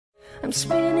I'm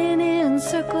spinning in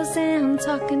circles and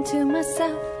talking to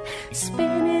myself.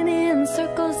 Spinning in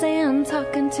circles and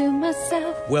talking to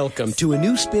myself. Welcome to a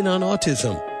new spin on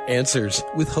autism. Answers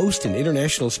with host and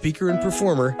international speaker and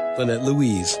performer, Lynette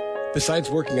Louise. Besides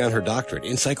working on her doctorate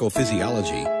in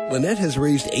psychophysiology, Lynette has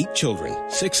raised 8 children,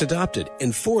 6 adopted,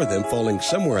 and 4 of them falling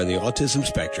somewhere on the autism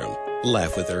spectrum.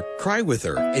 Laugh with her, cry with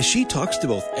her, as she talks to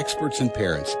both experts and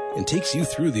parents and takes you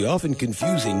through the often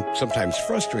confusing, sometimes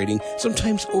frustrating,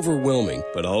 sometimes overwhelming,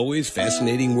 but always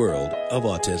fascinating world of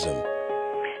autism.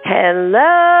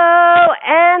 Hello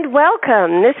and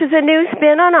welcome. This is a new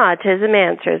spin on Autism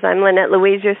Answers. I'm Lynette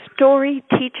Louise, your story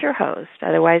teacher host,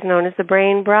 otherwise known as the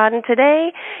Brain Broad. And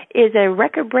today is a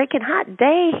record-breaking hot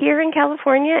day here in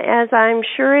California, as I'm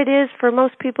sure it is for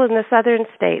most people in the southern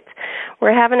states.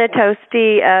 We're having a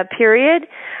toasty period.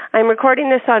 I'm recording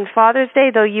this on Father's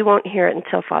Day, though you won't hear it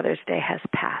until Father's Day has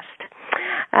passed.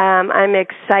 I'm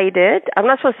excited. I'm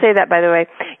not supposed to say that, by the way.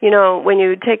 You know, when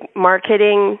you take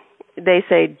marketing, they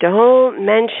say, don't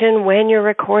mention when you're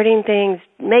recording things.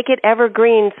 Make it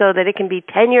evergreen so that it can be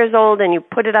 10 years old and you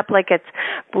put it up like it's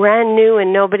brand new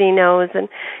and nobody knows. And,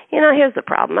 you know, here's the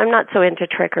problem. I'm not so into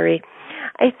trickery.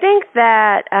 I think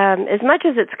that as much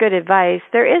as it's good advice,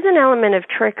 there is an element of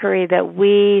trickery that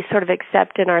we sort of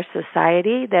accept in our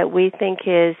society that we think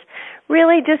is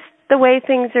really just the way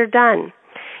things are done.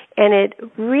 And it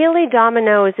really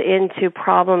dominoes into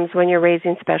problems when you're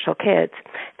raising special kids.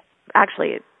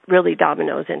 Actually, it really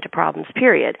dominoes into problems,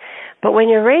 period. But when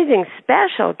you're raising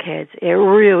special kids, it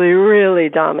really, really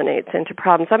dominates into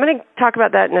problems. I'm going to talk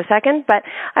about that in a second, but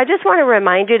I just want to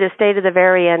remind you to stay to the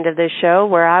very end of this show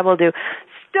where I will do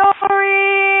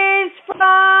Stories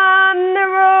from the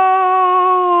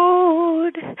Road.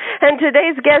 And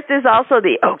today's guest is also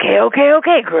the okay,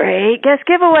 great guest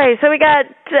giveaway. So we got,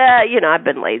 I've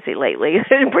been lazy lately.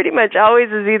 Pretty much always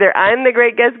is either I'm the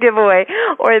great guest giveaway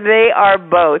or they are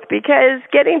both, because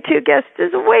getting 2 guests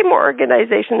is way more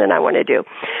organization than I want to do.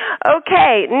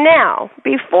 Okay, now,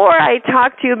 before I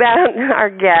talk to you about our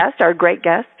guest, our great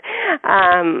guest,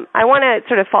 I want to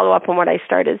sort of follow up on what I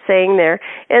started saying there,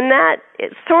 and that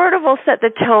it sort of will set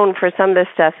the tone for some of the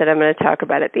stuff that I'm going to talk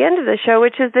about at the end of the show,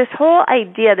 which is this whole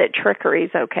idea that trickery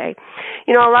is okay.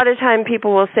 You know, a lot of time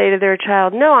people will say to their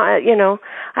child, no,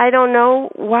 I don't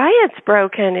know why it's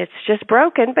broken. It's just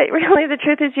broken. But really the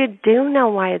truth is you do know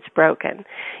why it's broken.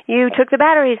 You took the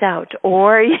batteries out,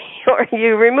 or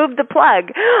you removed the plug,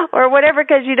 or whatever,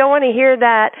 because you don't want to hear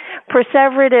that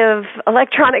perseverative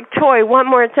electronic toy one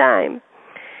more time.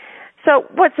 So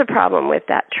what's the problem with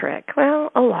that trick?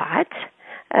 Well, a lot.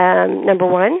 Number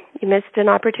one, you missed an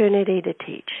opportunity to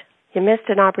teach. You missed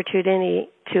an opportunity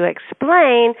to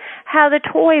explain how the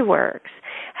toy works,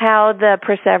 how the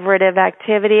perseverative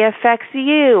activity affects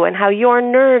you, and how your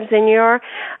nerves and your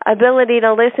ability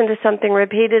to listen to something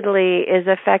repeatedly is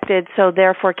affected. So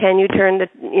therefore, can you turn the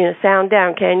sound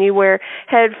down? Can you wear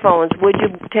headphones? Would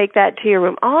you take that to your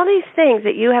room? All these things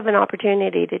that you have an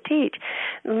opportunity to teach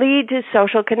lead to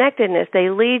social connectedness. They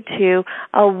lead to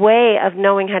a way of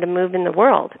knowing how to move in the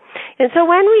world. And so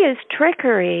when we use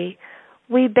trickery,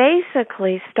 we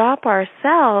basically stop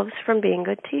ourselves from being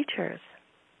good teachers.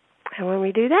 And when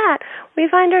we do that, we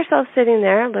find ourselves sitting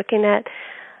there looking at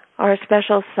our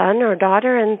special son or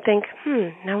daughter and think,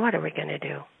 now what are we going to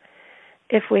do?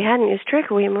 If we hadn't used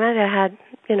trickery, we might have had,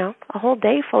 a whole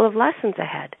day full of lessons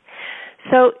ahead.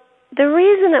 So the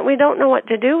reason that we don't know what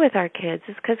to do with our kids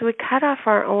is because we cut off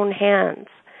our own hands.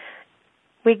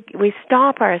 We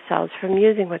stop ourselves from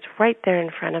using what's right there in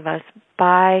front of us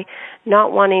by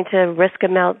not wanting to risk a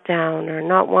meltdown or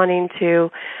not wanting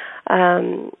to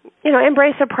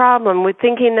embrace a problem with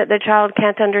thinking that the child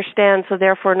can't understand, so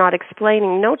therefore not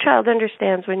explaining. No child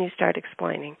understands when you start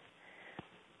explaining.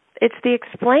 It's the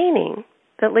explaining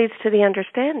that leads to the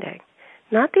understanding,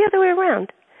 not the other way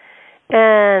around.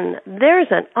 And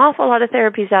there's an awful lot of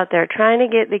therapies out there trying to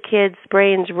get the kids'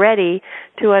 brains ready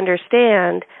to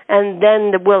understand, and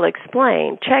then we'll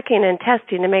explain, checking and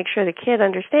testing to make sure the kid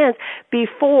understands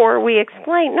before we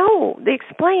explain. No, the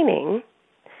explaining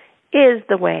is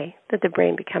the way that the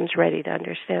brain becomes ready to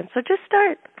understand. So just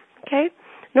start, okay?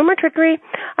 No more trickery.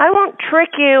 I won't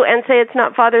trick you and say it's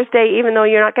not Father's Day, even though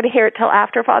you're not going to hear it till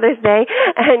after Father's Day.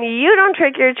 And you don't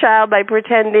trick your child by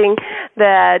pretending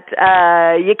that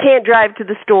you can't drive to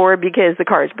the store because the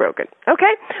car is broken.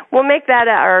 Okay? We'll make that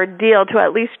our deal to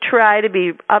at least try to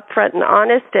be upfront and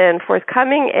honest and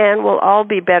forthcoming, and we'll all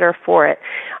be better for it.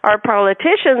 Our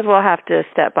politicians will have to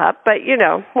step up, but,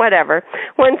 whatever.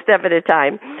 One step at a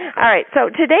time. All right, so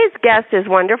today's guest is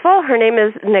wonderful. Her name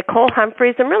is Nicole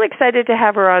Humphreys. I'm really excited to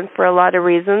have her cover on for a lot of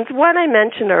reasons. One I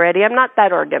mentioned already, I'm not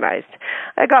that organized.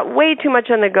 I got way too much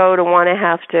on the go to want to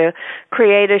have to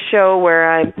create a show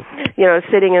where I'm,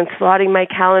 sitting and slotting my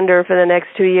calendar for the next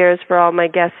 2 years for all my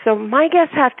guests. So my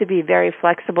guests have to be very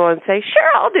flexible and say,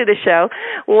 sure, I'll do the show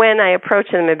when I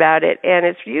approach them about it. And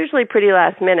it's usually pretty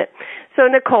last minute. So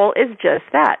Nicole is just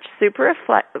that, super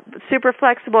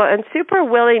flexible and super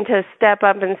willing to step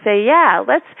up and say, yeah,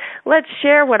 let's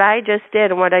share what I just did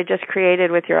and what I just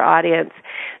created with your audience.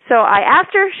 So I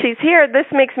asked her, she's here, this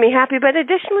makes me happy, but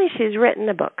additionally she's written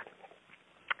a book.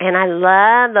 And I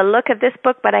love the look of this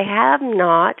book, but I have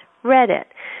not read it.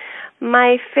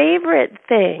 My favorite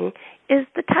thing is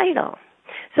the title.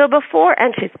 So before,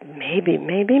 and she's maybe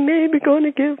going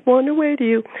to give one away to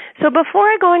you. So before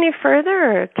I go any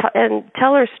further and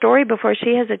tell her story before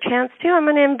she has a chance to, I'm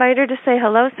going to invite her to say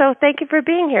hello. So thank you for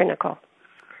being here, Nicole.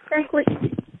 Frankly.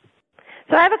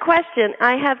 So I have a question.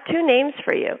 I have two names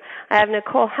for you. I have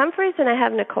Nicole Humphreys and I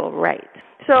have Nicole Wright.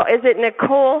 So is it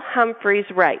Nicole Humphreys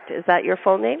Wright? Is that your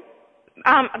full name?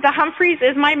 The Humphreys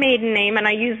is my maiden name, and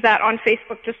I use that on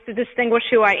Facebook just to distinguish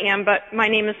who I am, but my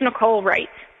name is Nicole Wright.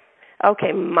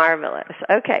 Okay, marvelous.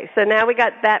 Okay, so now we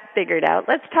got that figured out.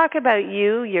 Let's talk about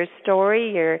you, your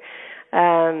story, your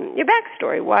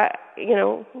backstory. Why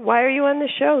are you on the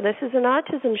show? This is an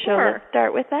autism show. Sure. Let's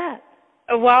start with that.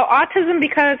 Well,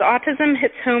 because autism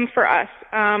hits home for us.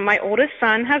 My oldest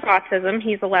son has autism.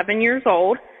 He's 11 years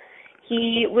old.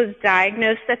 He was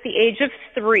diagnosed at the age of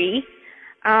 3.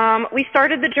 We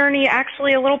started the journey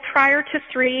actually a little prior to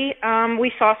 3.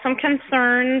 We saw some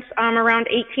concerns around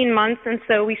 18 months, and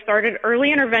so we started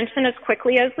early intervention as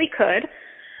quickly as we could.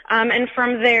 And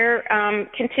from there,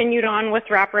 continued on with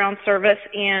wraparound service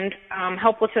and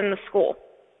help within the school.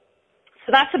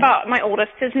 So that's about my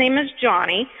oldest. His name is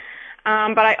Johnny,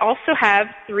 but I also have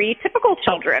 3 typical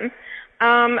children.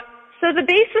 So the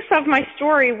basis of my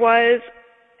story was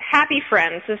Happy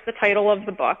Friends is the title of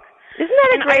the book. Isn't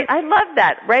that great? I love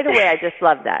that. Right away, I just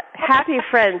love that. Happy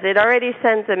Friends. It already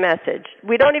sends a message.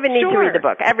 We don't even need to read the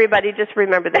book. Everybody just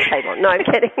remember the title. No, I'm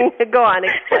kidding. Go on,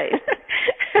 explain.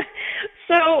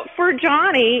 So for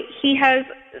Johnny, he has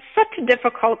such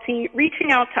difficulty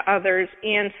reaching out to others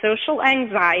and social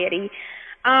anxiety,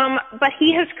 but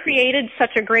he has created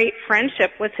such a great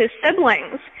friendship with his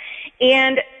siblings.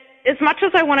 And as much as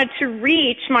I wanted to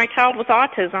reach my child with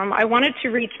autism, I wanted to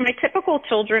reach my typical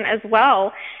children as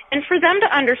well, and for them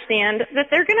to understand that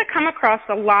they're going to come across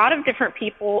a lot of different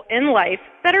people in life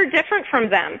that are different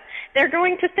from them. They're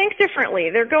going to think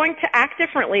differently. They're going to act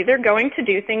differently. They're going to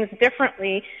do things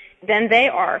differently than they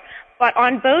are. But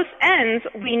on both ends,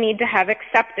 we need to have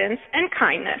acceptance and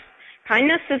kindness.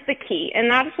 Kindness is the key,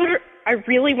 and that is what I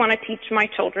really want to teach my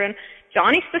children.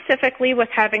 Johnny specifically, with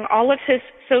having all of his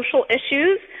social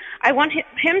issues, I want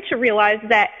him to realize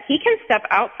that he can step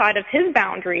outside of his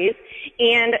boundaries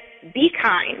and be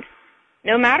kind.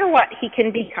 No matter what, he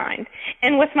can be kind.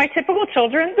 And with my typical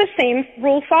children, the same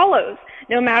rule follows.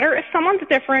 No matter if someone's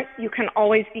different, you can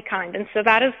always be kind. And so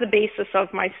that is the basis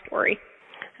of my story.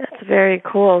 That's very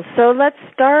cool. So let's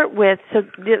start with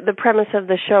the premise of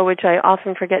the show, which I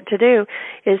often forget to do,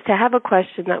 is to have a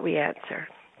question that we answer.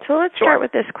 So let's start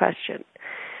with this question.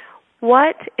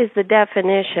 What is the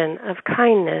definition of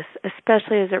kindness,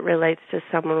 especially as it relates to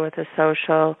someone with a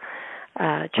social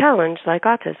challenge like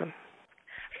autism?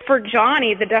 For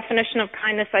Johnny, the definition of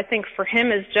kindness, I think, for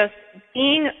him is just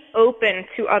being open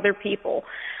to other people.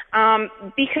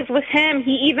 Because with him,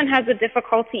 he even has a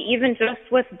difficulty even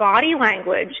just with body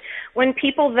language. When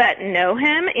people that know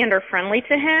him and are friendly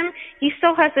to him, he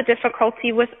still has a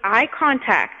difficulty with eye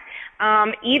contact.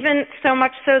 Even so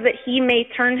much so that he may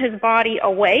turn his body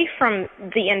away from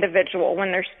the individual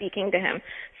when they're speaking to him.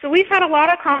 So we've had a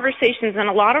lot of conversations and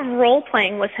a lot of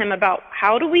role-playing with him about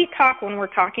how do we talk when we're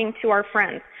talking to our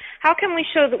friends. How can we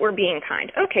show that we're being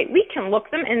kind? Okay, we can look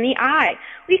them in the eye.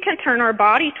 We can turn our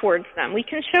body towards them. We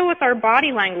can show with our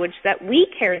body language that we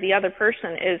care the other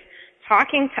person is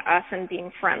talking to us and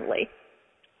being friendly.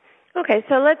 Okay,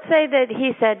 so let's say that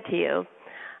he said to you,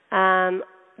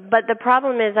 but the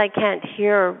problem is I can't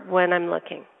hear when I'm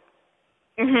looking.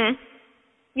 Mm-hmm.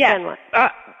 Yeah. Then what?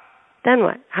 Then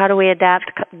what? How do we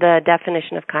adapt the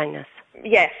definition of kindness?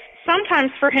 Yes.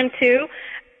 Sometimes for him, too,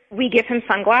 we give him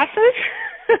sunglasses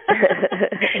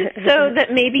so that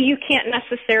maybe you can't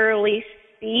necessarily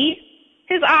see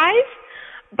his eyes,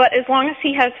 but as long as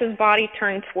he has his body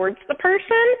turned towards the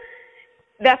person,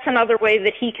 that's another way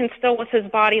that he can still, with his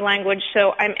body language,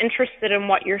 so I'm interested in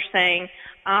what you're saying.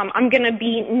 I'm going to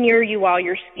be near you while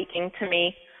you're speaking to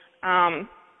me.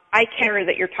 I care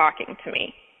that you're talking to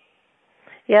me.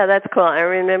 Yeah, that's cool. I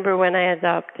remember when I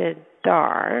adopted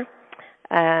Dar,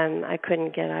 I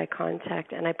couldn't get eye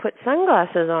contact, and I put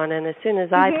sunglasses on, and as soon as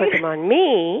I put them on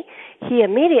me, he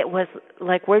immediately was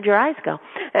like, "Where'd your eyes go?"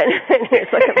 And he was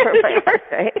looking for my eyes,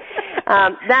 right?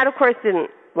 That, of course, didn't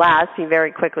last. He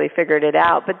very quickly figured it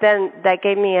out, but then that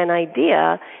gave me an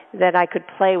idea that I could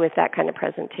play with that kind of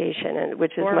presentation, and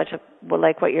which is much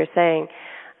like what you're saying.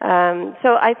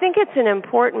 So I think it's an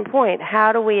important point.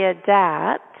 How do we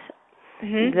adapt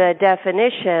the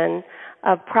definition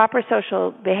of proper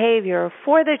social behavior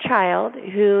for the child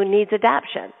who needs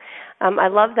adaptation? I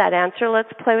love that answer.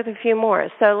 Let's play with a few more.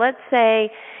 So let's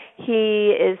say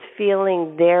he is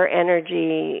feeling their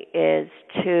energy is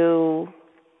too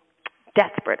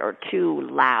desperate or too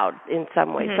loud in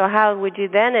some way. So how would you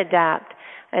then adapt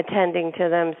attending to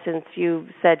them, since you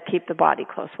said keep the body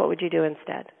close? What would you do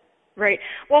instead? Right.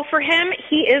 Well, for him,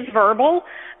 he is verbal,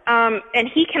 and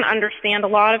he can understand a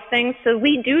lot of things. So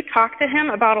we do talk to him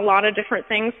about a lot of different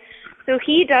things. So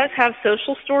he does have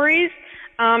social stories,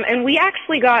 and we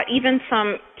actually got even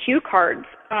some cue cards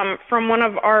from one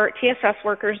of our TSS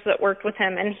workers that worked with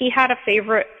him, and he had a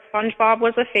favorite. SpongeBob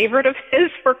was a favorite of his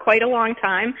for quite a long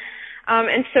time.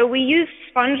 And so we used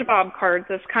SpongeBob cards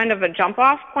as kind of a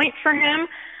jump-off point for him.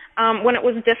 When it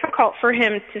was difficult for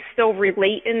him to still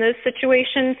relate in those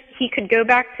situations, he could go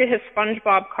back to his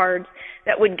SpongeBob cards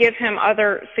that would give him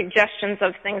other suggestions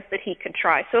of things that he could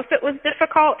try. So if it was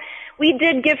difficult, we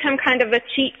did give him kind of a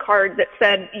cheat card that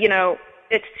said, you know,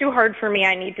 it's too hard for me,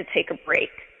 I need to take a break.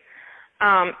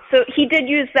 So he did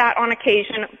use that on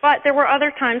occasion, but there were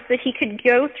other times that he could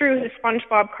go through his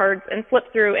SpongeBob cards and flip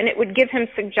through, and it would give him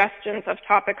suggestions of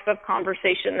topics of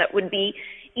conversation that would be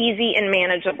easy and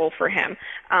manageable for him.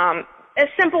 As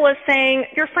simple as saying,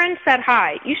 your friend said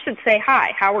hi, you should say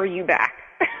hi, how are you back?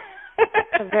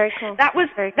 Very cool. That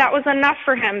was enough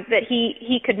for him that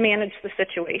he could manage the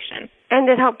situation. And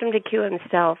it helped him to cue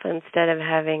himself instead of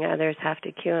having others have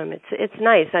to cue him. It's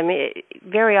nice. I mean,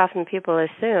 very often people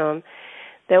assume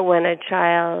that when a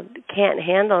child can't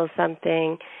handle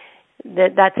something,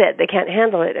 that's it. They can't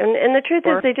handle it. And the truth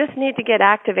is they just need to get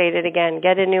activated again,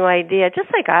 get a new idea, just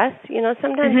like us. You know,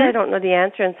 sometimes I don't know the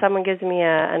answer and someone gives me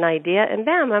an idea and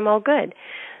bam, I'm all good.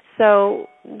 So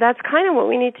that's kind of what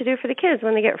we need to do for the kids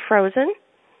when they get frozen.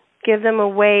 Give them a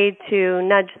way to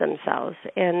nudge themselves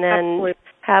and then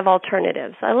have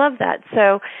alternatives. I love that.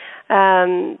 So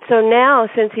now,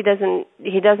 since he doesn't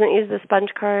use the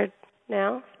sponge card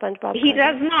now, SpongeBob? He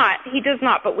does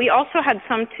not. But we also had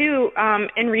some, too,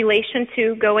 in relation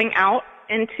to going out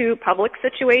into public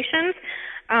situations.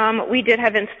 We did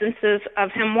have instances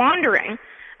of him wandering,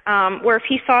 where if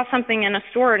he saw something in a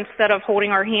store, instead of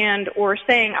holding our hand or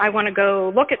saying, I want to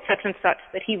go look at such and such,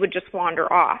 that he would just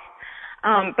wander off.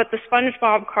 But the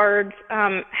SpongeBob cards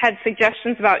had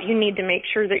suggestions about you need to make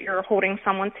sure that you're holding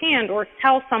someone's hand or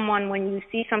tell someone when you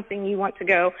see something you want to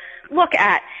go look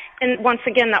at. And once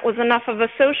again, that was enough of a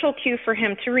social cue for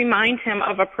him to remind him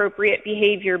of appropriate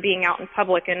behavior being out in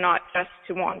public and not just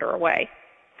to wander away.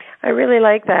 I really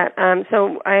like that.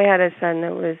 So I had a son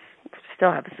that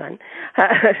still have a son.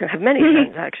 I have many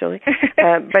sons, actually.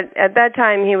 But at that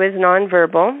time, he was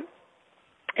nonverbal.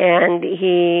 And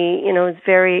he, was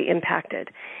very impacted.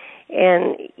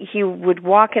 And he would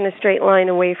walk in a straight line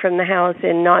away from the house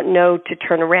and not know to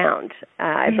turn around.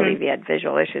 I believe he had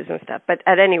visual issues and stuff. But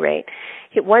at any rate,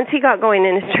 once he got going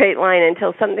in a straight line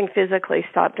until something physically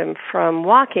stopped him from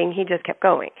walking, he just kept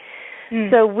going.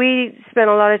 So we spent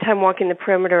a lot of time walking the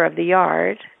perimeter of the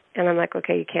yard. And I'm like,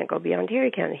 okay, you can't go beyond here.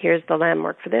 You can't. Here's the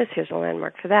landmark for this. Here's the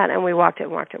landmark for that. And we walked it.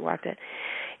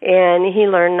 And he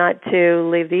learned not to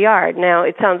leave the yard. Now,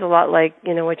 it sounds a lot like,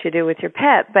 what you do with your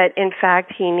pet, but in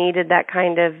fact, he needed that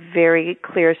kind of very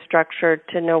clear structure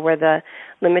to know where the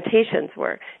limitations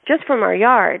were, just from our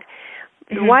yard.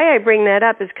 Why I bring that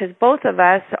up is because both of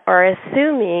us are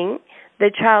assuming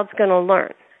the child's going to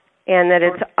learn and that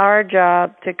it's our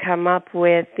job to come up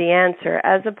with the answer,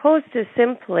 as opposed to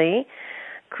simply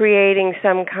creating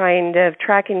some kind of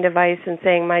tracking device and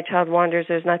saying, my child wanders,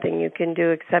 there's nothing you can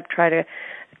do except try to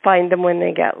find them when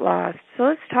they get lost. So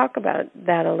let's talk about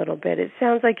that a little bit. It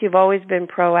sounds like you've always been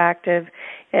proactive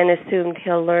and assumed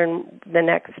he'll learn the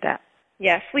next step.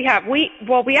 Yes, we have. We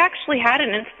actually had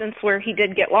an instance where he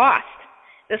did get lost.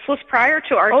 This was prior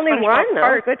to our only one,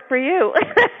 though. Good for you.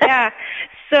 Yeah.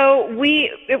 So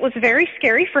it was very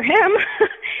scary for him,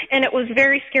 and it was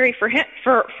very scary for him,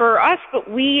 for us. But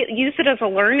we used it as a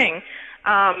learning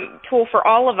tool for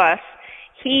all of us.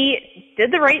 He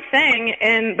did the right thing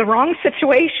in the wrong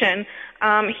situation.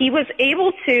 He was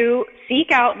able to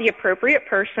seek out the appropriate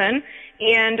person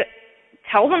and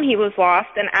tell them he was lost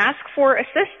and ask for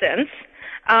assistance.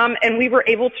 and we were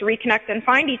able to reconnect and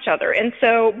find each other. And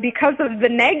so because of the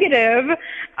negative,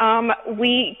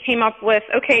 we came up with,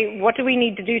 okay, what do we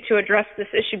need to do to address this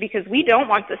issue, because we don't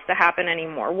want this to happen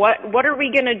anymore. What are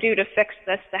we going to do to fix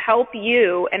this, to help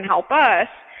you and help us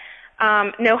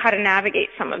know how to navigate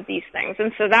some of these things?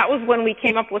 And so that was when we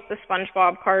came up with the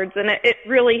SpongeBob cards, and it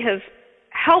really has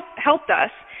helped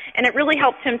us, and it really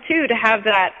helped him too to have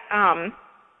that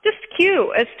just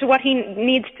cue as to what he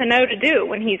needs to know to do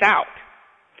when he's out.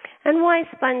 And why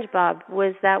SpongeBob?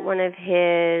 Was that one of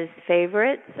his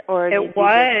favorites, or it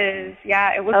was?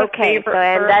 Yeah, it was a favorite.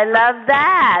 And I love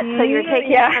that. So you're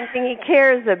taking something he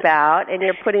cares about, and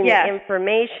you're putting the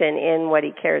information in what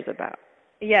he cares about.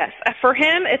 Yes. For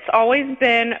him, it's always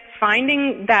been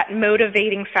finding that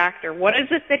motivating factor. What is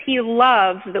it that he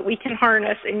loves that we can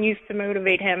harness and use to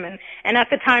motivate him? And at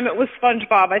the time, it was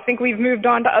SpongeBob. I think we've moved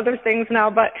on to other things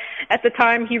now, but at the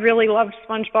time, he really loved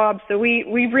SpongeBob. So we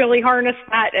really harnessed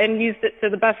that and used it to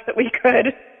the best that we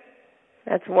could.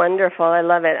 That's wonderful. I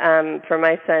love it. For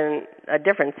my son, a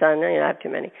different son, I don't have too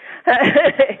many.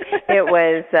 It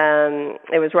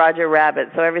was Roger Rabbit.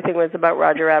 So everything was about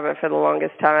Roger Rabbit for the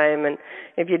longest time. And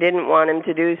if you didn't want him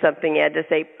to do something, you had to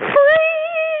say, please.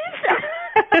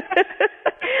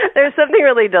 There's something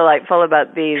really delightful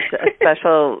about these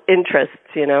special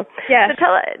interests, you know. Yes. So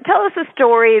tell us a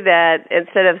story that,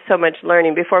 instead of so much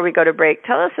learning, before we go to break,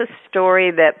 tell us a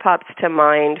story that pops to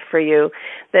mind for you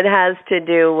that has to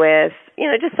do with, you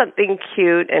know, just something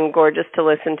cute and gorgeous to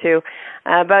listen to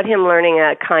about him learning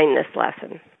a kindness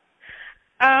lesson.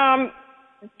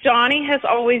 Johnny has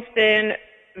always been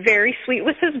very sweet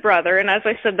with his brother, and as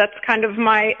I said, that's kind of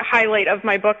my highlight of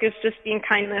my book, is just being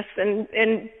kindness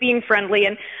and being friendly.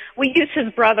 And we use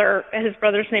his brother's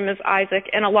name is Isaac,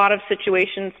 in a lot of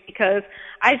situations, because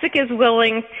Isaac is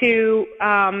willing to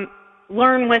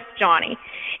learn with Johnny.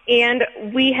 And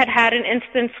we had an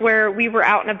instance where we were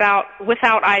out and about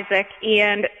without Isaac,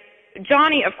 and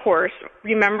Johnny, of course,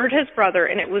 remembered his brother,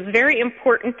 and it was very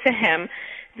important to him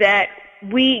that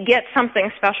we get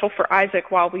something special for Isaac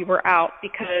while we were out,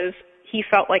 because he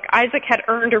felt like Isaac had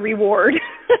earned a reward.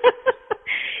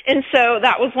 And so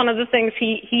that was one of the things.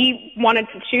 He wanted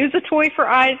to choose a toy for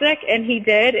Isaac, and he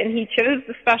did, and he chose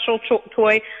the special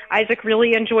toy. Isaac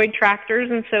really enjoyed tractors,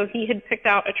 and so he had picked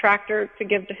out a tractor to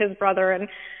give to his brother. And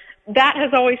that has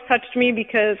always touched me,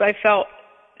 because I felt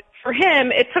for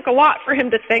him, it took a lot for him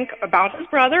to think about his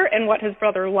brother and what his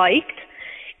brother liked,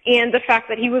 and the fact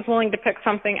that he was willing to pick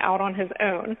something out on his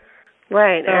own.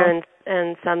 Right, so,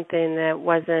 and something that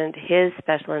wasn't his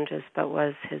special interest, but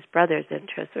was his brother's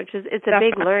interest, it's a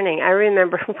big learning. I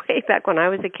remember way back when I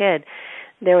was a kid,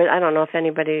 there was, I don't know if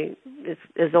anybody is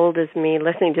as old as me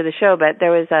listening to the show, but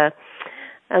there was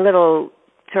a little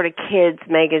sort of kids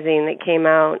magazine that came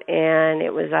out, and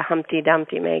it was a Humpty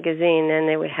Dumpty magazine, and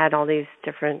they had all these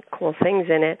different cool things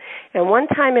in it. And one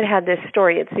time it had this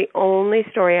story. It's the only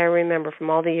story I remember from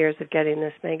all the years of getting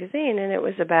this magazine, and it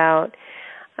was about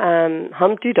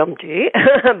Humpty Dumpty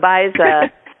buys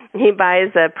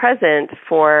a present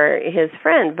for his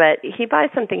friend, but he buys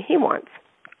something he wants.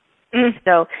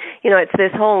 So, you know, it's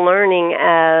this whole learning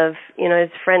of, you know, his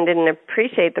friend didn't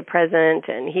appreciate the present,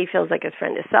 and he feels like his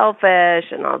friend is selfish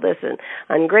and all this and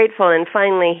ungrateful, and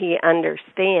finally he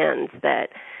understands that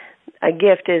a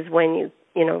gift is when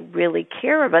you know, really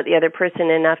care about the other person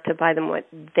enough to buy them what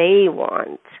they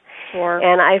want. Sure.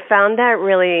 And I found that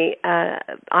really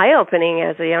eye-opening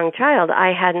as a young child.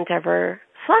 I hadn't ever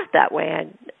thought that way.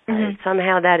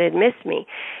 Somehow that had missed me.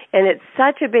 And it's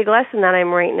such a big lesson that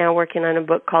I'm right now working on a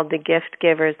book called The Gift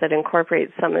Givers that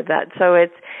incorporates some of that. So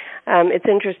it's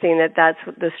interesting that that's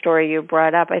the story you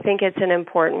brought up. I think it's an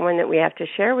important one that we have to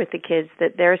share with the kids,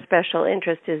 that their special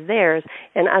interest is theirs,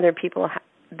 and other people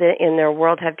in their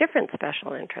world have different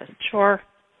special interests. Sure.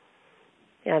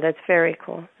 Yeah, that's very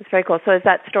cool. It's very cool. So is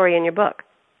that story in your book?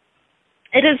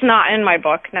 It is not in my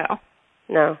book, no.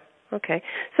 No. Okay.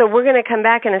 So we're going to come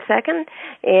back in a second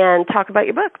and talk about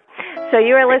your book. So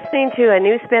you are listening to A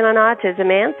New Spin on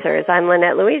Autism Answers. I'm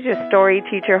Lynette Louise, your story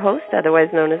teacher host, otherwise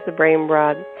known as the Brain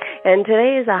Broad. And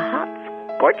today is a hot,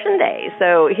 scorching day.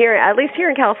 So here, at least here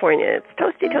in California, it's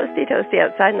toasty, toasty, toasty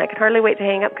outside, and I can hardly wait to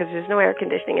hang up because there's no air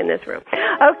conditioning in this room.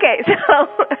 Okay,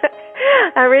 so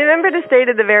remember to stay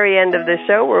to the very end of the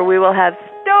show where we will have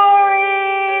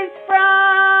stories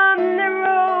from the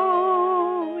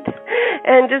road.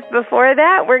 And just before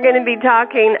that, we're going to be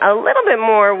talking a little bit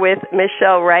more with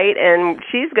Michelle Wright, and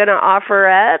she's going to offer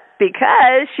up,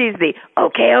 because she's the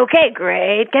okay,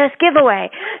 great guest giveaway,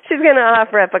 she's going to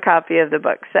offer up a copy of the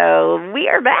book. So we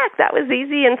are back. That was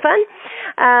easy and fun.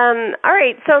 All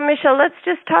right, so Michelle, let's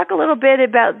just talk a little bit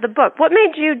about the book. What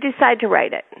made you decide to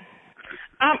write it?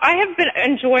 I have been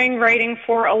enjoying writing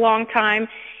for a long time,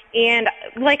 and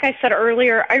like I said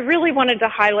earlier, I really wanted to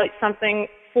highlight something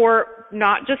for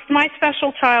not just my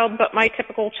special child, but my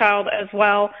typical child as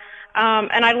well.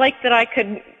 And I like that I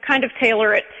could kind of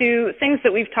tailor it to things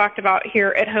that we've talked about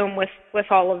here at home with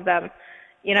all of them,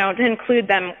 to include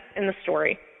them in the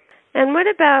story. And what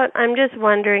about, I'm just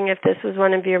wondering if this was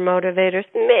one of your motivators,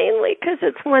 mainly because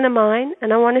it's one of mine,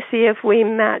 and I want to see if we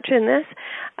match in this.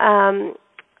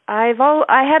 I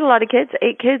had a lot of kids.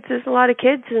 8 kids is a lot of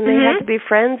kids, and they had to be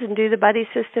friends and do the buddy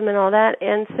system and all that.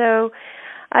 And so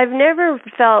I've never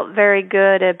felt very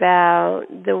good about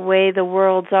the way the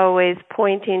world's always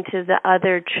pointing to the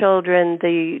other children,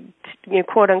 the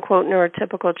quote-unquote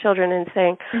neurotypical children, and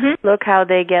saying, look how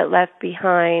they get left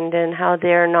behind and how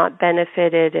they're not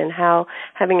benefited and how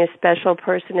having a special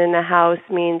person in the house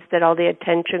means that all the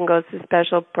attention goes to the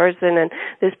special person and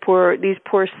these poor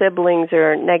siblings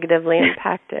are negatively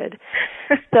impacted.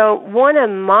 So one of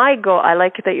my goals, I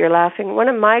like that you're laughing, one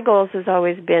of my goals has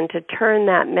always been to turn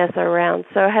that myth around.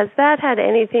 So has that had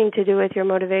anything to do with your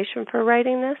motivation for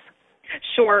writing this?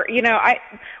 Sure.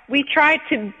 We try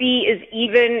to be as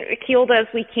even-keeled as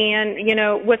we can,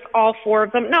 with all 4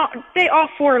 of them. No, they all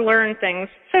 4 learn things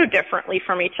so differently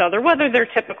from each other, whether they're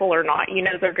typical or not.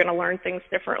 They're going to learn things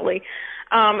differently.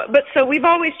 But so we've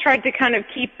always tried to kind of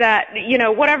keep that,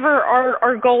 whatever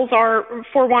our goals are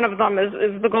for one of them is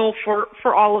the goal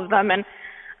for all of them. And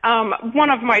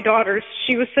one of my daughters,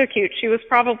 she was so cute. She was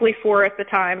probably 4 at the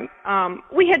time.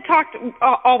 We had talked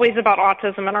always about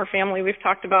autism in our family. We've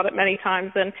talked about it many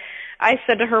times. And I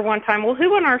said to her one time, well,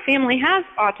 who in our family has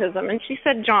autism? And she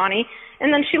said, Johnny.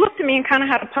 And then she looked at me and kind of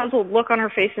had a puzzled look on her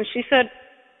face. And she said,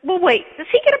 well, wait, does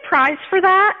he get a prize for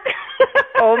that?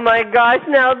 Oh, my gosh.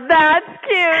 Now that's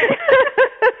cute.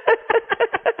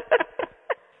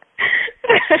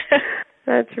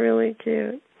 That's really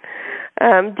cute.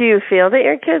 Do you feel that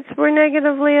your kids were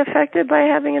negatively affected by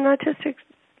having an autistic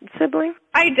sibling?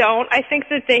 I don't. I think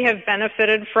that they have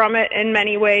benefited from it in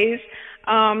many ways.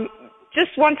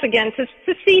 Just once again, to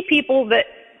see people that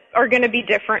are going to be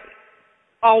different,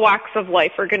 all walks of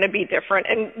life are going to be different,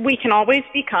 and we can always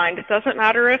be kind. It doesn't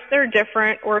matter if they're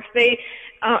different or if they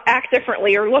act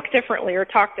differently or look differently or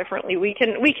talk differently. We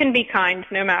can be kind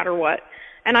no matter what.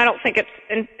 And I don't think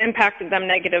it's impacted them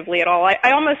negatively at all.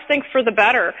 I almost think for the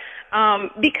better,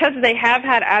 because they have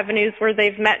had avenues where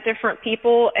they've met different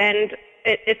people, and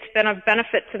it's been a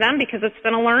benefit to them because it's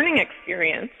been a learning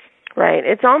experience. Right.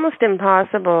 It's almost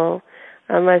impossible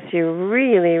unless you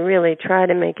really, really try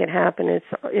to make it happen.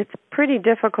 It's pretty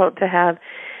difficult to have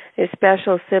a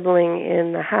special sibling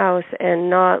in the house and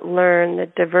not learn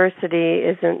that diversity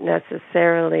isn't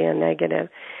necessarily a negative.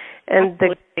 And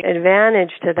the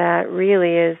advantage to that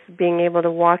really is being able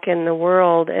to walk in the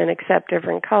world and accept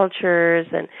different cultures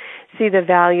and see the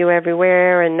value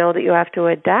everywhere and know that you have to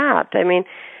adapt. I mean,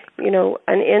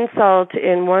 an insult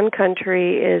in one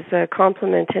country is a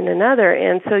compliment in another,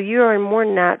 and so you are more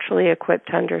naturally equipped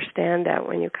to understand that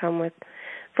when you come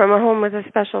from a home with a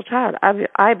special child,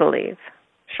 I believe.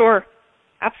 Sure.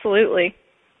 Absolutely.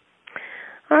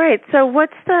 All right, so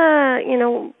what's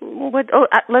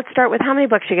let's start with how many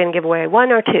books you're going to give away,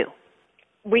 1 or 2?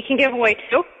 We can give away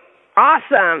 2.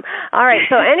 Awesome. All right,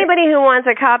 so anybody who wants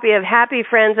a copy of Happy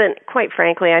Friends, and quite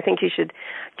frankly, I think you should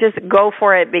just go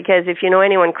for it because if you know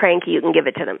anyone cranky, you can give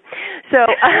it to them. So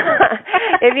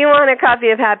if you want a copy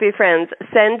of Happy Friends,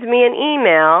 send me an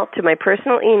email to my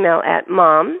personal email at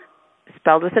mom,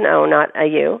 spelled with an O, not a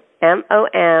U,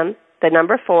 MOM,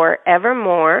 4,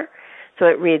 evermore. So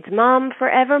it reads Mom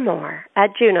Forevermore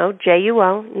at Juno,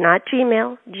 Juo, not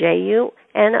Gmail,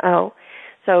 Juno.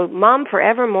 So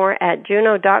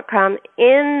momforevermore@juno.com.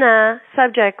 In the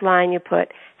subject line, you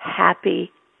put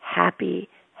happy, happy,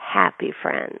 happy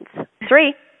friends.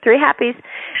 3 happies.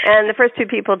 And the first 2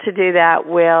 people to do that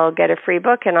will get a free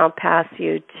book, and I'll pass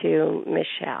you to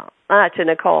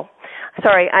Nicole.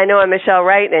 Sorry, I know I'm Michelle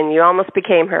Wright, and you almost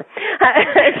became her.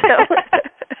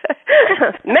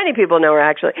 Many people know her,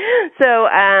 actually. So,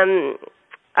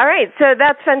 all right, so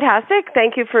that's fantastic.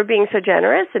 Thank you for being so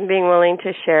generous and being willing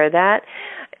to share that.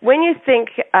 When you think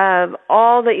of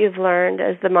all that you've learned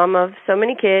as the mom of so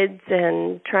many kids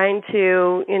and trying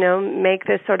to, make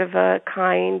this sort of a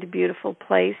kind, beautiful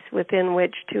place within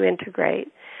which to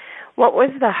integrate, what was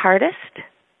the hardest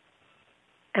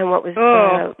and what was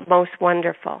the most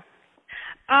wonderful?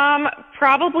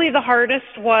 Probably the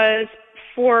hardest was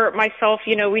for myself.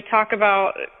 We talk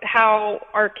about how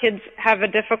our kids have a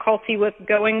difficulty with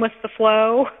going with the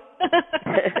flow.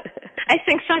 I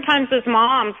think sometimes as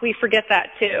moms, we forget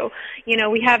that too.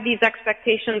 We have these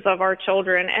expectations of our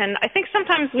children, and I think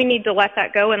sometimes we need to let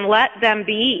that go and let them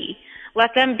be.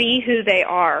 Let them be who they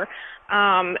are.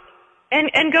 And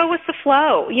go with the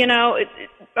flow.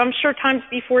 I'm sure times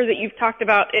before that you've talked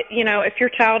about, if your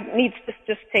child needs to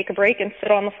just take a break and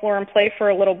sit on the floor and play for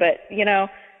a little bit,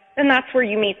 then that's where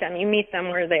you meet them. You meet them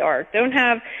where they are.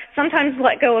 Sometimes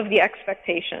let go of the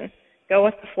expectation. Go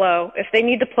with the flow. If they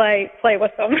need to play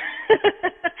with them.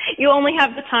 You only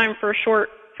have the time for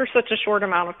such a short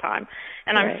amount of time.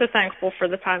 And I'm so thankful for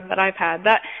the time that I've had.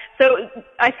 So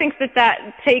I think that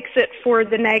takes it for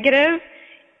the negative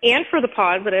and for the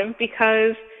positive,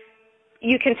 because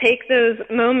you can take those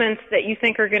moments that you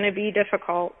think are going to be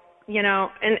difficult,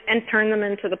 and turn them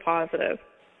into the positive.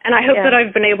 And I hope that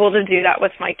I've been able to do that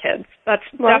with my kids. That's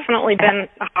definitely been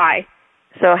a high.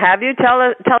 So have you tell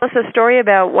us a story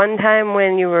about one time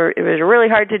when it was really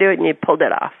hard to do it and you pulled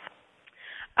it off?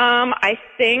 I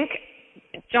think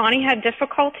Johnny had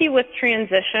difficulty with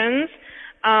transitions,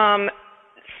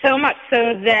 so much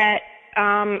so that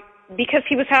because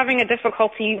he was having a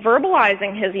difficulty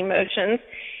verbalizing his emotions,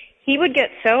 he would get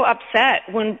so upset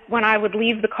when I would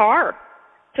leave the car,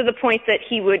 to the point that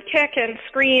he would kick and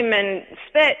scream and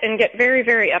spit and get very,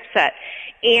 very upset.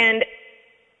 And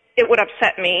it would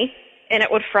upset me, and it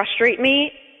would frustrate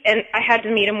me, and I had to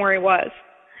meet him where he was.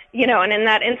 And in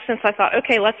that instance, I thought,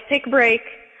 okay, let's take a break.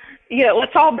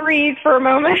 Let's all breathe for a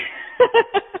moment.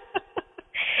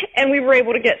 And we were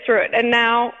able to get through it. And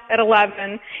now, at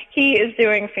 11, he is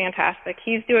doing fantastic.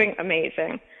 He's doing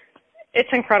amazing. It's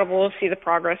incredible to see the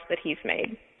progress that he's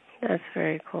made. That's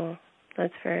very cool. All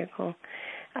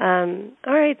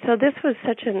right, so this was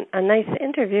such a nice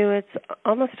interview. It's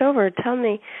almost over. Tell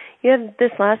me, you have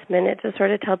this last minute to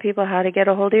sort of tell people how to get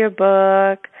a hold of your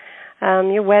everybook,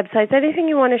 your websites, anything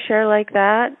you want to share like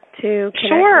that to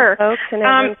connect with folks and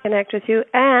everyone connect with you.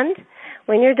 And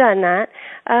when you're done that,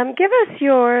 give us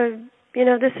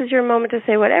this is your moment to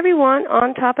say whatever you want,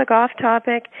 on topic, off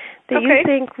topic, that you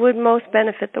think would most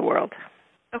benefit the world.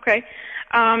 Okay.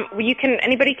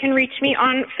 Anybody can reach me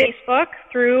on Facebook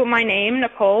through my name,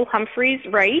 Nicole Humphreys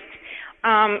Wright.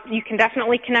 You can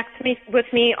definitely connect with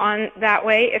me on that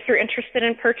way. If you're interested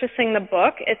in purchasing the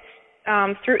book, it's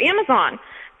through Amazon.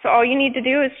 So all you need to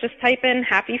do is just type in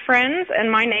Happy Friends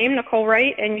and my name, Nicole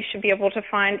Wright, and you should be able to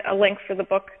find a link for the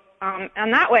book on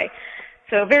that way.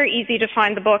 So very easy to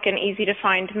find the book and easy to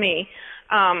find me.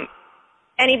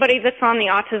 Anybody that's on the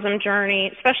autism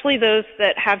journey, especially those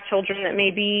that have children that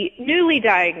may be newly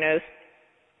diagnosed,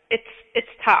 it's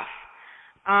tough.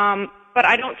 But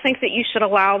I don't think that you should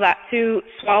allow that to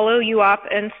swallow you up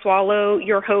and swallow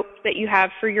your hope that you have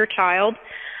for your child.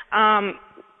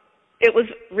 It was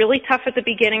really tough at the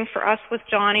beginning for us with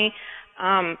Johnny.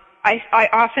 I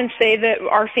often say that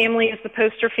our family is the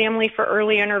poster family for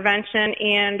early intervention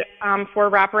and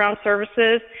for wraparound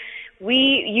services.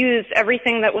 We used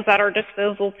everything that was at our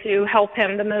disposal to help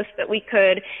him the most that we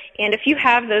could. And if you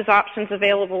have those options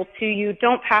available to you,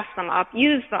 don't pass them up.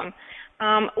 Use them.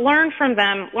 Learn from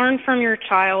them. Learn from your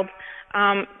child.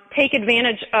 Take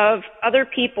advantage of other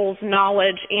people's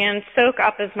knowledge and soak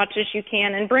up as much as you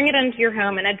can and bring it into your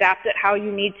home and adapt it how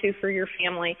you need to for your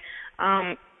family.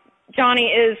 Johnny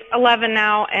is 11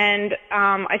 now, and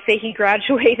I say he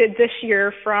graduated this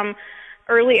year from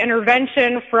early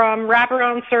intervention, from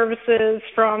wraparound services,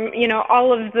 from,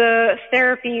 all of the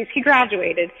therapies. He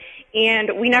graduated,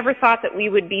 and we never thought that we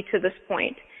would be to this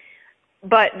point.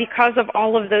 But because of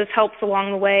all of those helps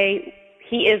along the way,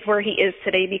 he is where he is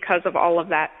today because of all of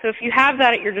that. So if you have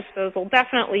that at your disposal,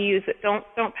 definitely use it.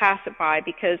 Don't pass it by,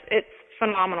 because it's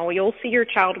phenomenal. You'll see your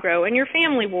child grow, and your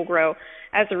family will grow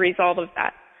as a result of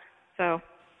that. So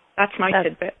that's my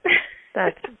tidbit.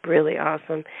 That's really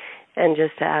awesome. And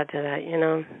just to add to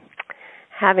that,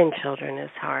 having children is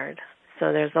hard.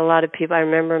 So there's a lot of people. I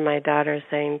remember my daughter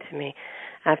saying to me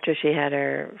after she had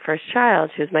her first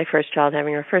child, she was my first child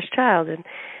having her first child, and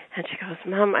she goes,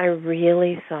 Mom, I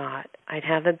really thought I'd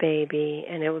have a baby,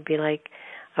 and it would be like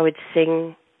I would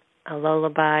sing a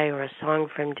lullaby or a song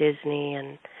from Disney,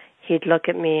 and he'd look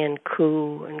at me and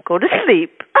coo and go to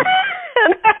sleep.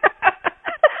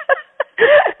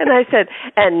 And I said,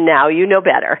 and now you know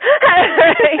better.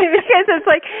 Because it's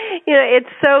like,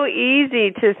 it's so easy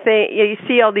to think, you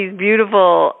see all these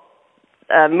beautiful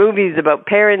movies about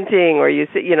parenting, or you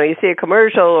see a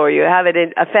commercial, or you have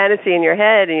a fantasy in your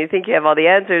head, and you think you have all the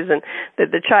answers, and that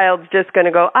the child's just going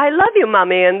to go, I love you,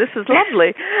 Mommy, and this is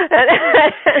lovely.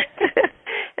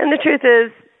 And the truth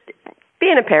is,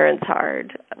 being a parent's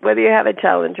hard, whether you have a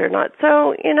challenge or not.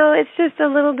 So, it's just a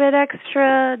little bit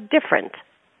extra different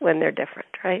when they're different,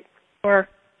 right? Sure.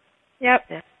 Yep.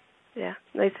 Yeah.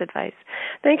 Nice advice.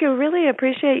 Thank you. Really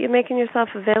appreciate you making yourself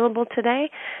available today.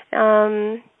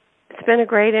 it's been a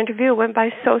great interview. It went by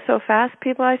so fast.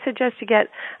 People, I suggest you get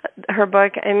her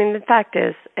book. I mean, the fact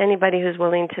is, anybody who's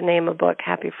willing to name a book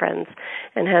Happy Friends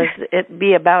and has it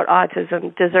be about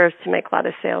autism deserves to make a lot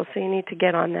of sales, so you need to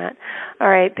get on that. All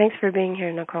right, thanks for being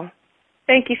here, Nicole.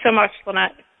 Thank you so much,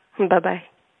 Lynette. Bye-bye.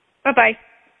 Bye-bye.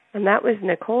 And that was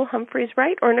Nicole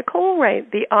Humphreys-Wright, or Nicole Wright,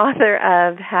 the author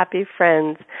of Happy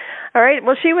Friends. All right,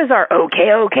 well, she was our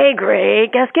okay,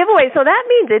 great guest giveaway. So that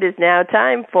means it is now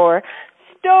time for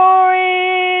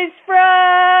Stories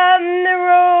from the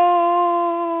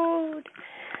Road.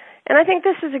 And I think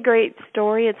this is a great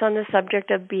story. It's on the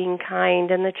subject of being kind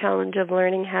and the challenge of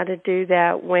learning how to do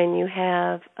that when you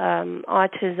have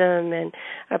autism and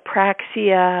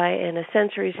apraxia and a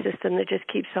sensory system that just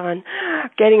keeps on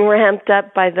getting ramped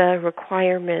up by the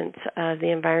requirements of the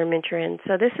environment you're in.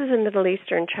 So this is a Middle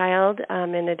Eastern child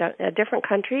in a different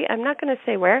country. I'm not going to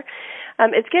say where.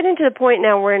 It's getting to the point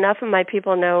now where enough of my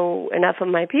people know enough of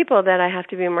my people that I have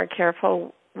to be more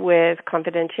careful with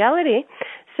confidentiality.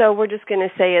 So we're just going to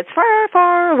say it's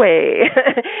far away.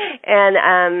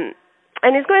 and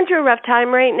he's going through a rough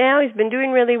time right now. He's been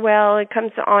doing really well. It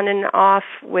comes on and off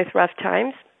with rough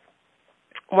times.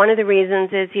 One of the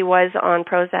reasons is he was on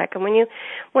Prozac. And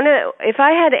if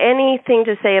I had anything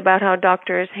to say about how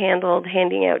doctors handled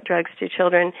handing out drugs to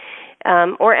children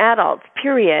or adults,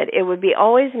 period, it would be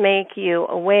always make you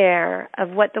aware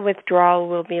of what the withdrawal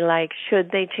will be like should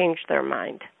they change their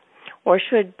mind. Or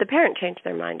should the parent change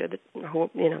their mind, or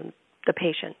the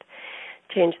patient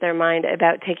change their mind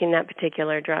about taking that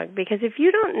particular drug? Because if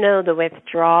you don't know the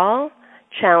withdrawal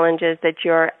challenges that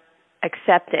you're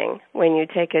accepting when you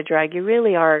take a drug, you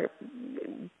really are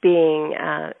being,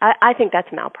 I think that's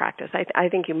malpractice. I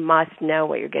think you must know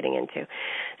what you're getting into.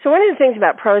 So one of the things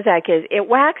about Prozac is it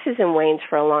waxes and wanes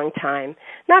for a long time.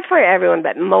 Not for everyone,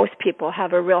 but most people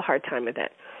have a real hard time with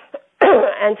it.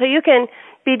 And so you can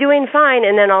be doing fine,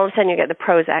 and then all of a sudden you get the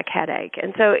Prozac headache.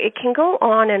 And so it can go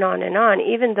on and on and on,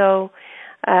 even though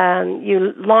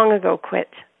you long ago quit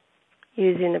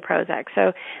using the Prozac.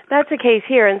 So that's the case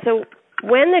here. And so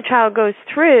when the child goes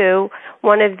through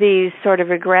one of these sort of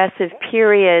regressive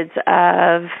periods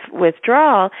of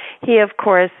withdrawal, he, of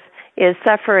course, is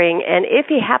suffering. And if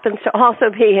he happens to also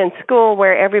be in school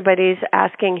where everybody's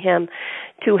asking him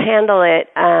to handle it,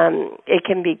 it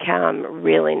can become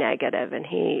really negative, and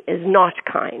he is not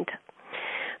kind.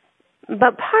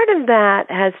 But part of that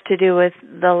has to do with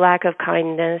the lack of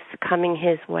kindness coming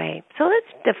his way. So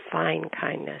let's define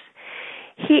kindness.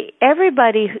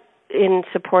 Everybody in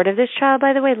support of this child,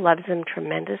 by the way, loves him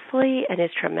tremendously and is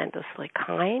tremendously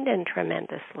kind and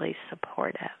tremendously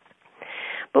supportive.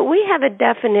 But we have a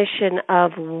definition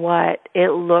of what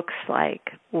it looks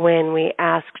like when we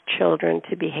ask children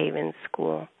to behave in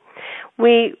school.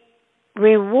 We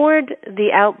reward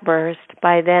the outburst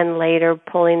by then later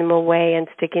pulling them away and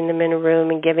sticking them in a room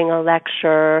and giving a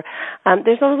lecture.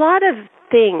 There's a lot of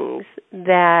things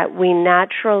that we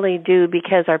naturally do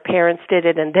because our parents did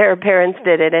it and their parents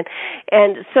did it.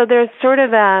 And so there's sort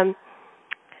of an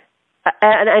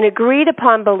agreed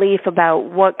upon belief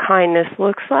about what kindness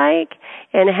looks like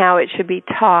and how it should be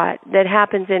taught that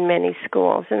happens in many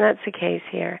schools, and that's the case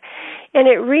here. And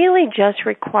it really just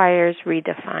requires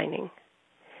redefining.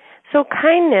 So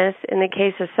kindness, in the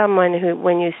case of someone who,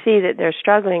 when you see that they're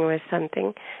struggling with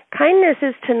something, kindness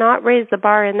is to not raise the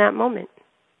bar in that moment.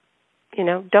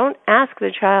 Don't ask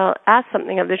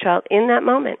something of the child in that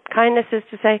moment. Kindness is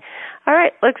to say, all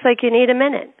right, looks like you need a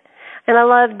minute. And I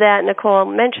love that Nicole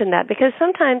mentioned that, because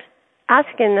sometimes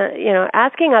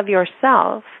asking of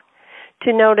yourself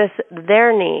to notice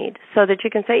their need so that you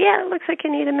can say, yeah, it looks like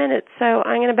you need a minute, so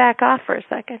I'm going to back off for a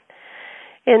second.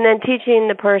 And then teaching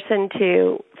the person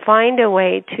to find a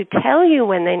way to tell you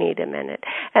when they need a minute,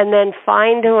 and then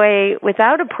find a way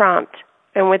without a prompt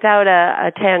and without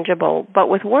a tangible, but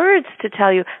with words to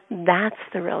tell you that's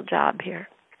the real job here.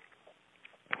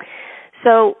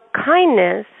 So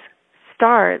kindness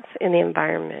starts in the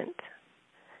environment.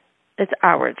 It's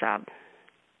our job.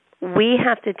 We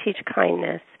have to teach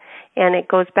kindness, and it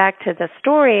goes back to the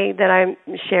story that I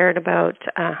shared about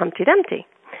Humpty Dumpty.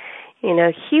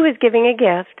 He was giving a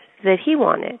gift that he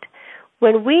wanted.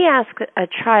 When we ask a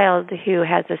child who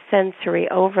has a sensory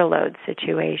overload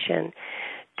situation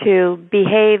to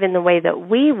behave in the way that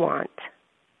we want,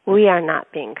 we are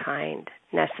not being kind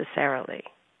necessarily.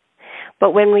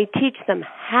 But when we teach them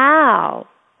how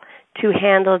to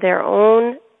handle their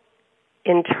own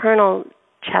internal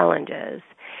challenges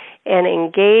and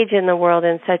engage in the world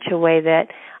in such a way that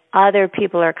other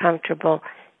people are comfortable,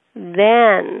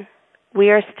 then we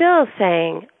are still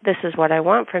saying, this is what I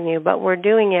want from you, but we're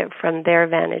doing it from their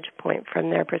vantage point, from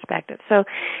their perspective. So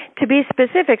to be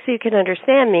specific so you can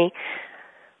understand me,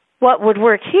 what would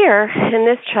work here in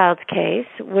this child's case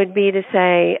would be to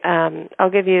say, I'll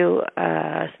give you,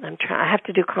 I have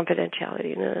to do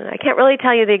confidentiality. No, I can't really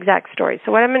tell you the exact story.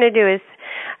 So what I'm going to do is,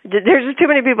 there's too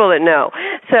many people that know.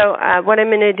 So what I'm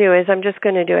going to do is I'm just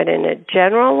going to do it in a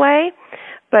general way.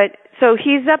 But so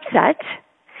he's upset,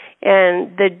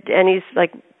 and he's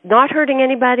like not hurting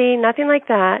anybody, nothing like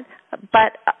that,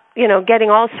 but getting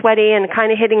all sweaty and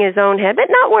kind of hitting his own head, but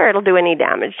not where it'll do any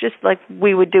damage, just like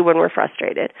we would do when we're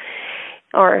frustrated,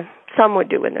 or some would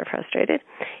do when they're frustrated.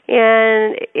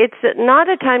 And it's not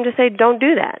a time to say, don't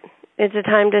do that. It's a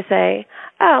time to say,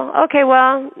 oh, okay,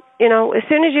 well, as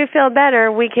soon as you feel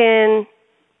better, we can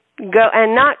go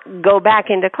and not go back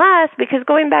into class, because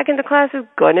going back into class is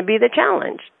going to be the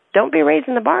challenge. Don't be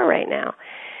raising the bar right now.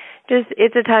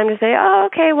 It's a time to say, oh,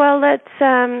 okay, well,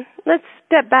 let's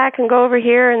step back and go over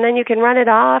here, and then you can run it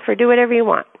off or do whatever you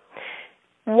want.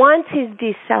 Once he's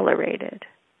decelerated,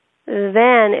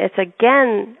 then it's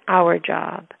again our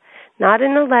job, not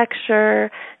in a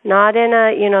lecture, not in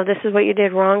a, this is what you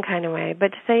did wrong kind of way, but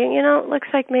to say, it looks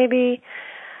like maybe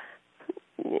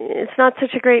it's not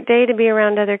such a great day to be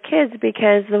around other kids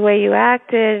because the way you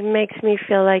acted makes me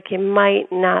feel like you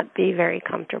might not be very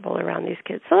comfortable around these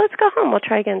kids. So let's go home. We'll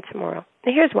try again tomorrow.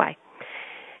 And here's why.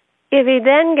 If he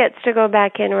then gets to go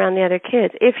back in around the other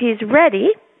kids, if he's ready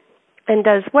and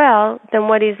does well, then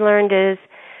what he's learned is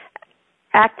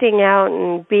acting out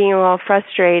and being all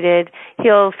frustrated,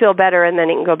 he'll feel better and then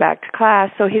he can go back to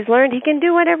class. So he's learned he can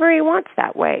do whatever he wants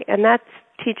that way. And that's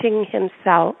teaching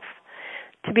himself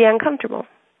to be uncomfortable.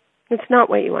 It's not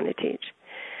what you want to teach.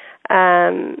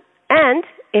 And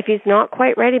if he's not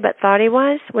quite ready but thought he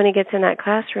was, when he gets in that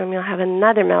classroom, you'll have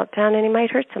another meltdown and he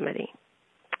might hurt somebody.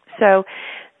 So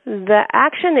the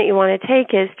action that you want to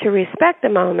take is to respect the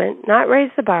moment, not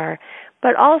raise the bar,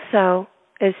 but also,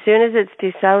 as soon as it's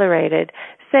decelerated,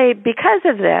 say, because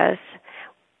of this,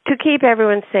 to keep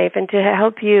everyone safe and to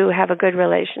help you have a good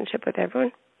relationship with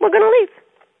everyone, we're going to leave.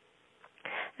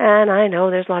 And I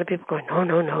know there's a lot of people going,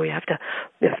 no, you have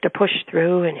to push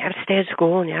through and you have to stay at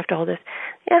school and you have to all this.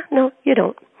 Yeah, no, you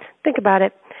don't. Think about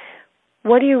it.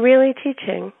 What are you really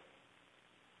teaching?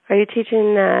 Are you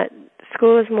teaching that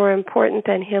school is more important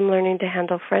than him learning to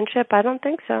handle friendship? I don't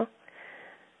think so.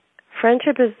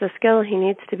 Friendship is the skill he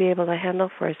needs to be able to handle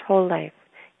for his whole life.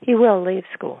 He will leave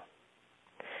school,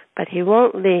 but he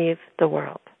won't leave the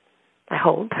world, I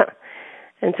hope.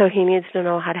 And so he needs to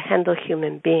know how to handle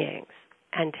human beings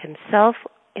and himself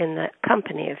in the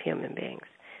company of human beings.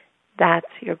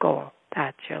 That's your goal.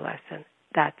 That's your lesson.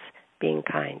 That's being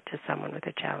kind to someone with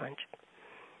a challenge.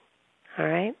 All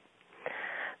right?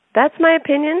 That's my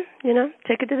opinion.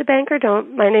 Take it to the bank or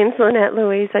don't. My name's Lynette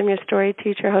Louise. I'm your story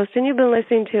teacher host, and you've been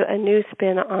listening to A New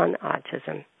Spin on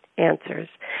Autism Answers.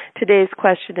 Today's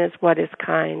question is, what is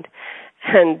kind?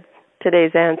 And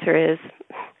today's answer is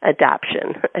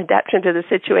adaptation. Adaptation to the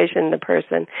situation, the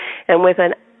person, and with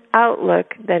an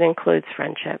outlook that includes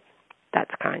friendship.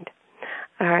 That's kind.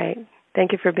 All right.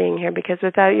 Thank you for being here, because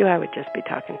without you, I would just be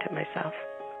talking to myself.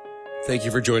 Thank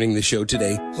you for joining the show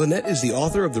today. Lynette is the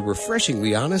author of the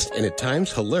refreshingly honest and at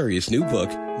times hilarious new book,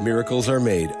 Miracles Are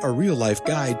Made, a real-life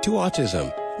guide to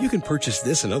autism. You can purchase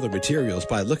this and other materials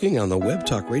by looking on the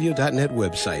webtalkradio.net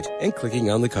website and clicking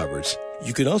on the covers.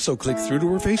 You can also click through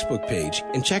to her Facebook page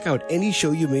and check out any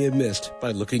show you may have missed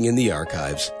by looking in the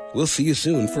archives. We'll see you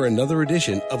soon for another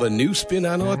edition of A New Spin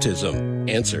on Autism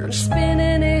Answers.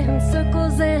 Spinning in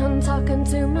circles and talking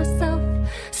to myself.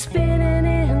 Spinning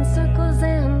in circles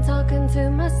and talking to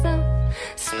myself.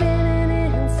 Spinning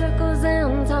in circles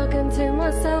and talking to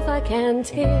myself. I can't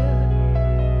hear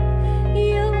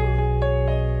you.